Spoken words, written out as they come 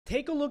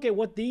take a look at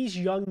what these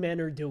young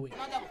men are doing.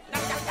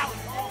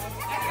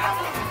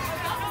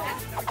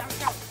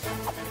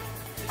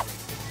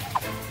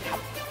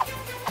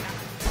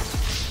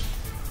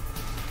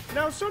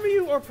 Now, some of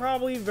you are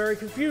probably very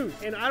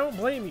confused, and I don't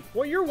blame you.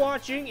 What you're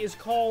watching is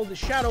called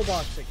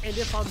shadowboxing, and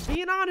if I'm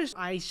being honest,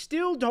 I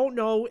still don't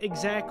know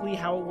exactly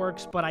how it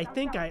works, but I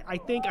think I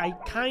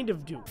kind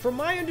of do. From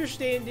my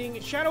understanding,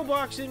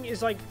 shadowboxing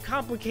is like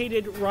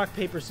complicated rock,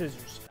 paper,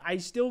 scissors. I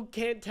still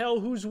can't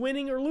tell who's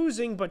winning or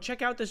losing, but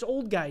check out this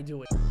old guy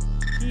do it.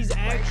 He's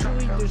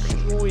actually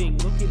destroying.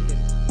 Look at him.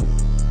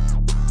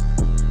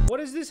 What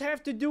does this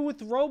have to do with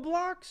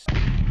Roblox?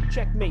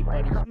 Checkmate,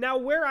 buddy. Now,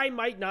 where I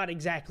might not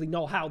exactly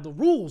know how the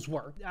rules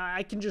work,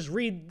 I can just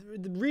read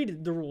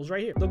the rules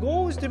right here. The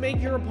goal is to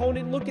make your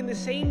opponent look in the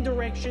same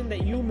direction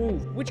that you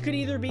move, which could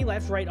either be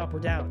left, right, up, or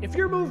down. If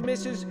your move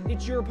misses,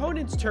 it's your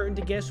opponent's turn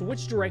to guess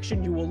which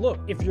direction you will look.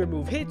 If your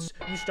move hits,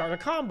 you start a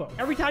combo.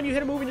 Every time you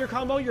hit a move in your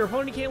combo, your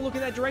opponent can't look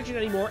in that direction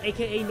anymore,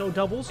 aka no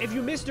doubles. If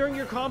you miss during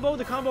your combo,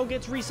 the combo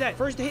gets reset.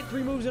 First to hit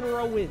 3 moves in a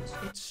row wins.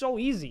 It's so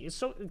easy. It's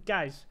so,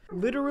 guys,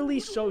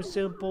 literally so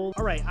simple.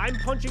 All right, I'm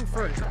punching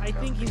first. I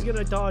think he's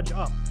gonna dodge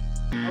up.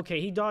 Okay,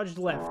 he dodged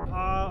left.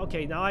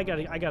 Okay, now I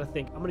gotta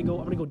think. I'm gonna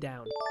go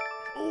down.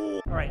 Ooh.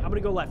 All right, I'm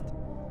gonna go left.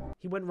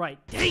 He went right.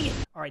 Dang it!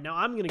 All right, now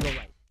I'm gonna go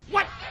right.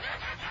 What?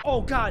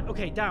 Oh God.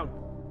 Okay, down.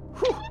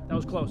 Whew, that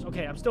was close.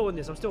 Okay, I'm still in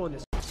this.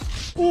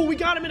 Oh, we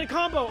got him in a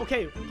combo.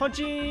 Okay,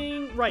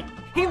 punching right.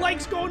 He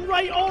likes going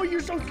right. Oh, you're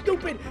so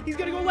stupid. He's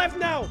gonna go left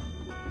now.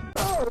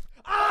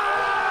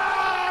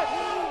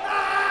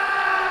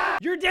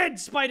 You're dead,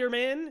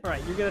 Spider-Man. All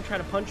right, you're gonna try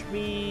to punch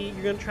me.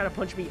 You're gonna try to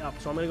punch me up,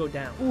 so I'm gonna go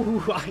down. Ooh,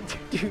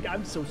 dude,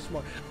 I'm so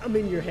smart. I'm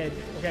in your head.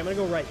 Okay, I'm gonna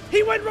go right.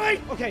 He went right.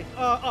 Okay,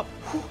 up.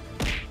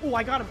 Oh,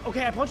 I got him.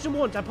 Okay, I punched him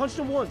once.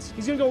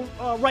 He's gonna go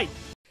right.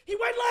 He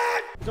went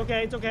left.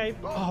 It's okay.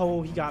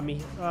 Oh, he got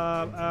me.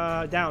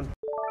 Down.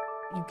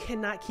 You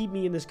cannot keep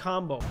me in this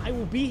combo. I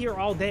will be here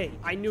all day.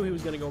 I knew he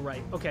was gonna go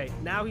right. Okay,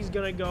 now he's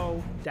gonna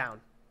go down.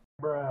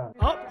 Bruh.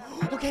 Up.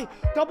 Okay,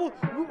 double.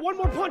 One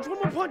more punch.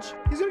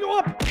 He's gonna go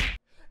up.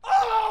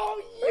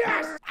 Oh,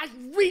 yes! I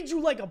read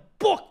you like a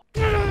book.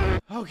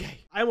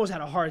 Okay, I almost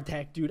had a heart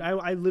attack, dude.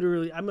 I'm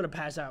gonna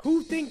pass out.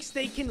 Who thinks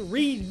they can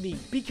read me?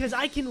 Because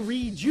I can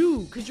read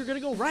you, because you're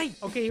gonna go right.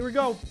 Okay, here we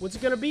go. What's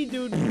it gonna be,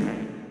 dude?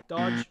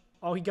 Dodge.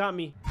 Oh, he got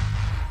me.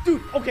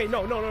 Dude, okay,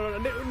 no.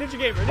 Ninja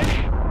Gamer.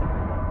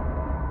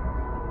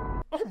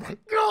 Oh my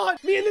God!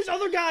 Me and this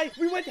other guy,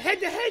 we went head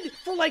to head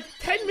for like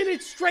 10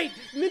 minutes straight.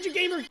 Ninja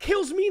Gamer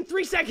kills me in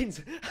 3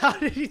 seconds. How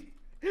did he?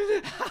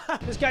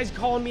 This guy's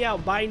calling me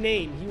out by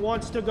name. He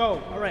wants to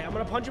go. All right, I'm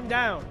gonna punch him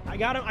down. I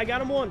got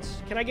him once.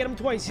 Can I get him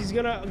twice? He's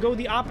gonna go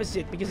the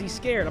opposite because he's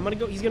scared.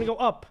 He's gonna go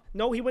up.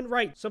 No, he went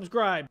right.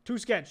 Subscribe. 2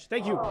 sketch.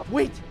 Thank you.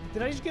 Wait,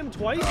 did I just get him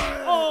twice?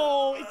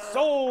 Oh, it's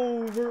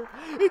over.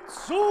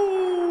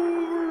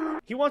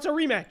 He wants a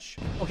rematch.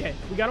 Okay,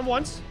 we got him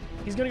once.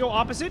 He's gonna go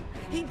opposite.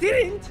 He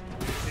didn't.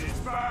 It's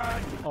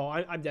bad. Oh,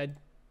 I'm dead.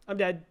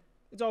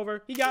 It's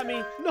over. He got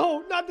me.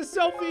 No, not the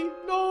selfie.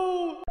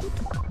 No.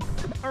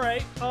 All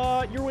right.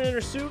 You're wearing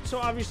a suit, so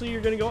obviously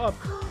you're gonna go up.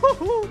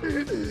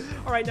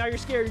 All right, now you're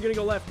scared. You're gonna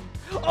go left.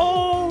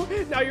 Oh,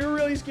 now you're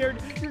really scared.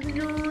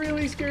 You're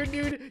really scared,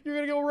 dude. You're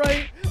gonna go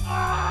right.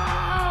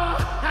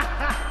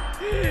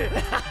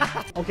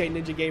 Okay,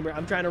 Ninja Gamer,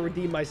 I'm trying to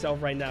redeem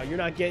myself right now. You're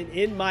not getting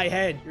in my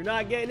head. You're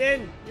not getting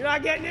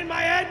in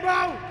my head,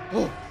 bro.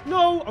 Oh,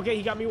 no. Okay,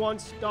 he got me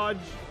once. Dodge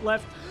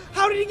left.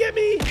 How did he get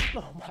me?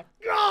 Oh my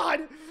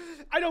God.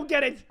 I don't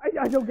get it.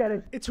 I don't get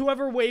it. It's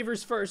whoever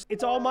wavers first.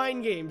 It's all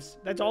mind games.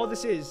 That's all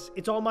this is.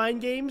 It's all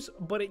mind games,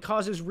 but it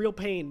causes real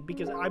pain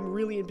because I'm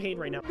really in pain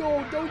right now.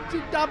 No, don't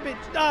stop it.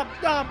 Stop.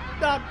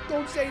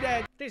 Don't say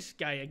that. This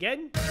guy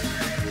again.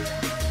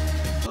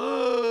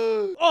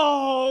 Oh,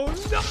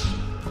 no.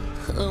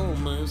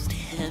 Almost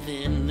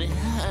heaven.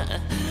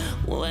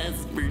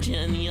 West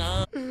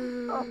Virginia.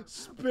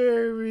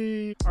 Spare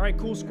me. All right,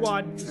 cool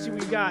squad. Let's see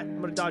what you got.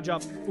 I'm gonna dodge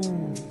up.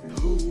 Ooh.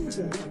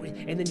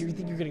 And then you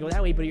think you're gonna go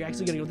that way, but you're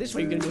actually gonna go this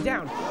way. You're gonna go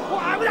down.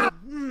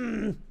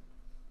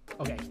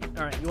 Okay.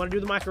 All right. You want to do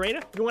the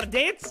Macarena? You want to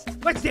dance?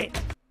 Let's dance.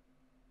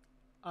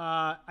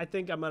 I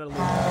think I'm gonna lose.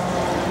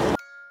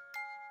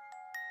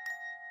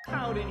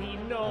 How did he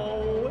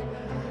know?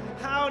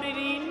 How did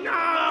he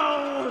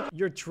know?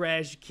 You're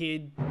trash,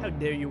 kid. How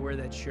dare you wear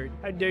that shirt?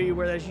 How dare you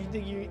wear that shirt?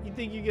 You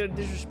think you're gonna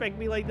disrespect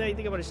me like that? You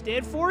think I'm gonna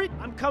stand for it?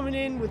 I'm coming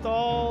in with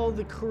all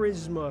the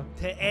charisma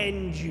to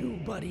end you,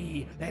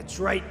 buddy. That's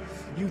right.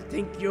 You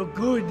think you're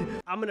good.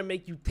 I'm gonna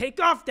make you take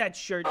off that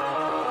shirt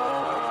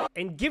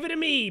and give it to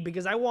me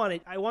because I want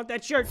it. I want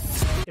that shirt.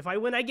 If I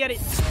win, I get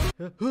it.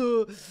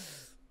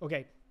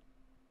 Okay.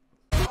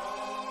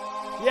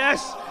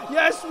 Yes,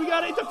 we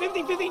got it. It's a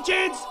 50-50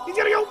 chance. He's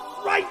gonna go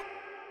right.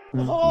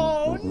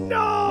 Oh,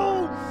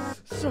 no!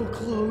 So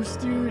close,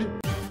 dude.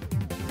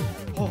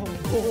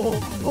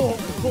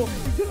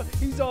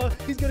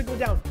 He's gonna go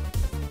down.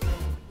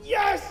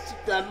 Yes!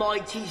 The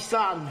mighty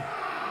sun.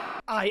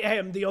 I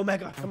am the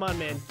Omega. Come on,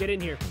 man. Get in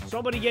here.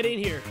 Somebody get in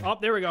here. Oh,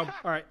 there we go.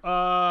 All right.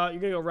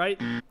 You're gonna go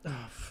right.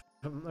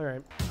 All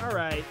right. All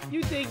right.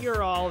 You think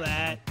you're all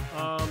that.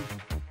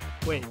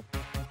 Wait.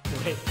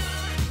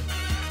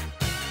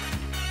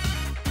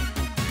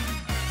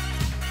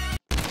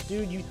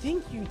 Dude, you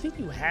think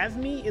you have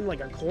me in like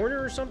a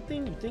corner or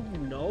something? You think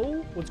you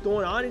know what's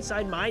going on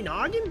inside my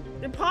noggin?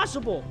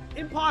 Impossible.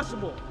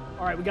 Impossible.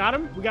 All right, we got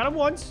him. We got him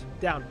once.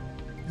 Down.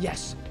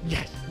 Yes.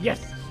 Yes.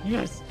 Yes.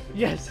 Yes.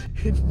 Yes.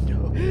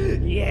 No.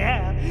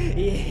 Yeah.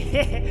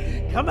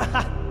 Yeah. Come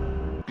on.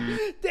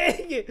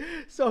 Dang it.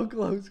 So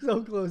close.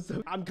 So close.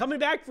 I'm coming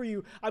back for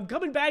you. I'm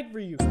coming back for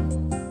you.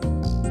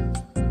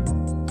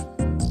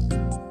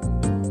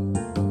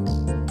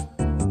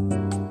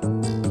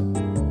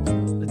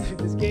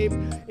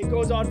 It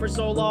goes on for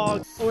so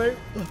long. Oh wait,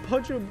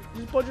 punch him.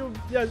 Just punch him.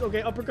 Yes,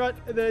 okay, uppercut,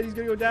 and then he's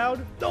gonna go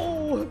down.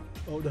 No!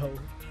 Oh no.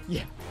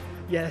 Yeah.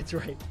 Yeah, that's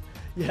right.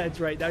 Yeah, that's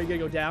right. Now you're gonna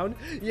go down.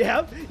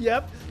 Yep,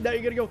 yep. Now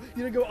you're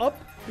gonna go up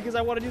because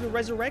I want to do the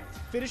resurrect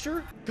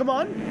finisher. Come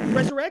on,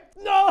 resurrect.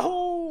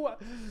 No!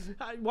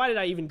 Why did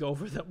I even go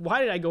for the?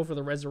 Why did I go for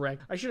the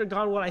resurrect? I should have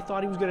gone what I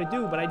thought he was gonna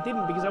do, but I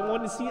didn't because I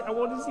wanted to see it. I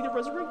wanted to see the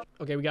resurrect.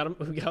 Okay, we got him.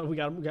 We got him. We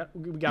got him.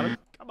 We got him.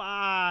 Come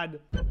on.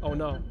 Oh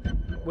no.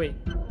 Wait.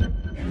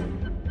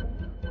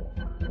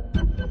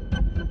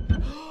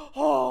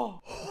 Oh.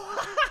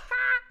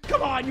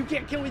 Come on, you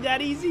can't kill me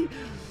that easy.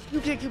 You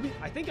can't kill me.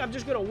 I think I'm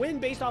just gonna win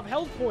based off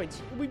health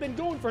points. We've been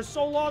going for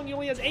so long. He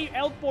only has 8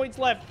 health points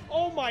left.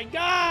 Oh my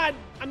god.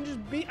 I'm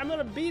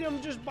gonna beat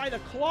him just by the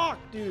clock,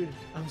 dude.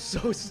 I'm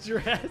so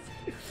stressed.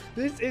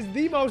 This is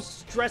the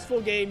most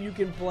stressful game you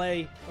can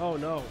play. Oh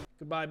no.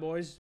 Goodbye,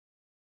 boys.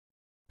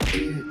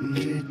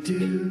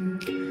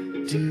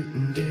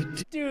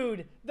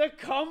 Dude, the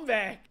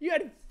comeback. You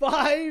had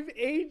 5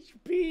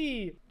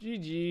 HP.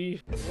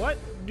 GG. What?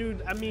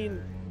 Dude, I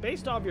mean,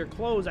 based off your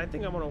clothes, I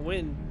think I'm gonna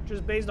win.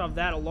 Just based off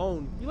that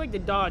alone. You like to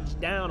dodge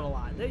down a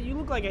lot. You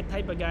look like a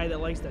type of guy that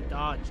likes to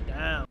dodge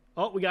down.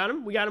 Oh, we got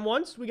him. We got him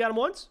once. We got him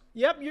once.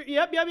 Yep.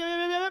 Yep.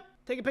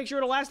 Take a picture.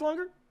 It'll last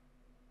longer.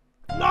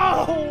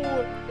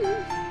 No!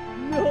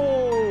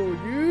 No,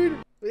 dude.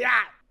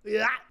 Yeah.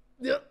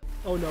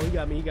 Oh no, he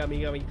got me.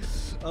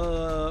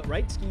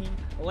 Right ski,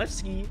 left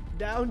ski,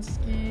 down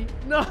ski.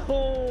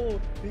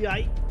 No!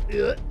 Yeah,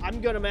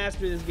 I'm gonna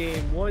master this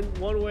game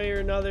one way or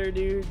another,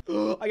 dude.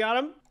 I got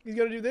him. He's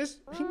gonna do this.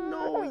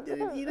 No, he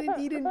didn't.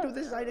 He didn't do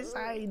this side to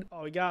side.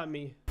 Oh, he got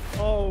me.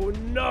 Oh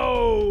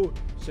no!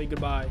 Say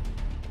goodbye.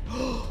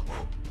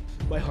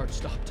 My heart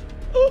stopped.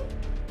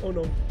 Oh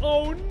no.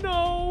 Oh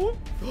no!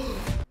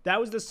 That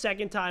was the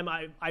second time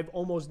I've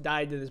almost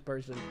died to this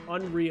person.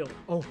 Unreal.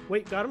 Oh,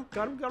 wait, got him.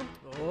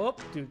 Oh,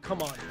 dude,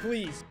 come on,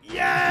 please.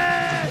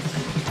 Yes!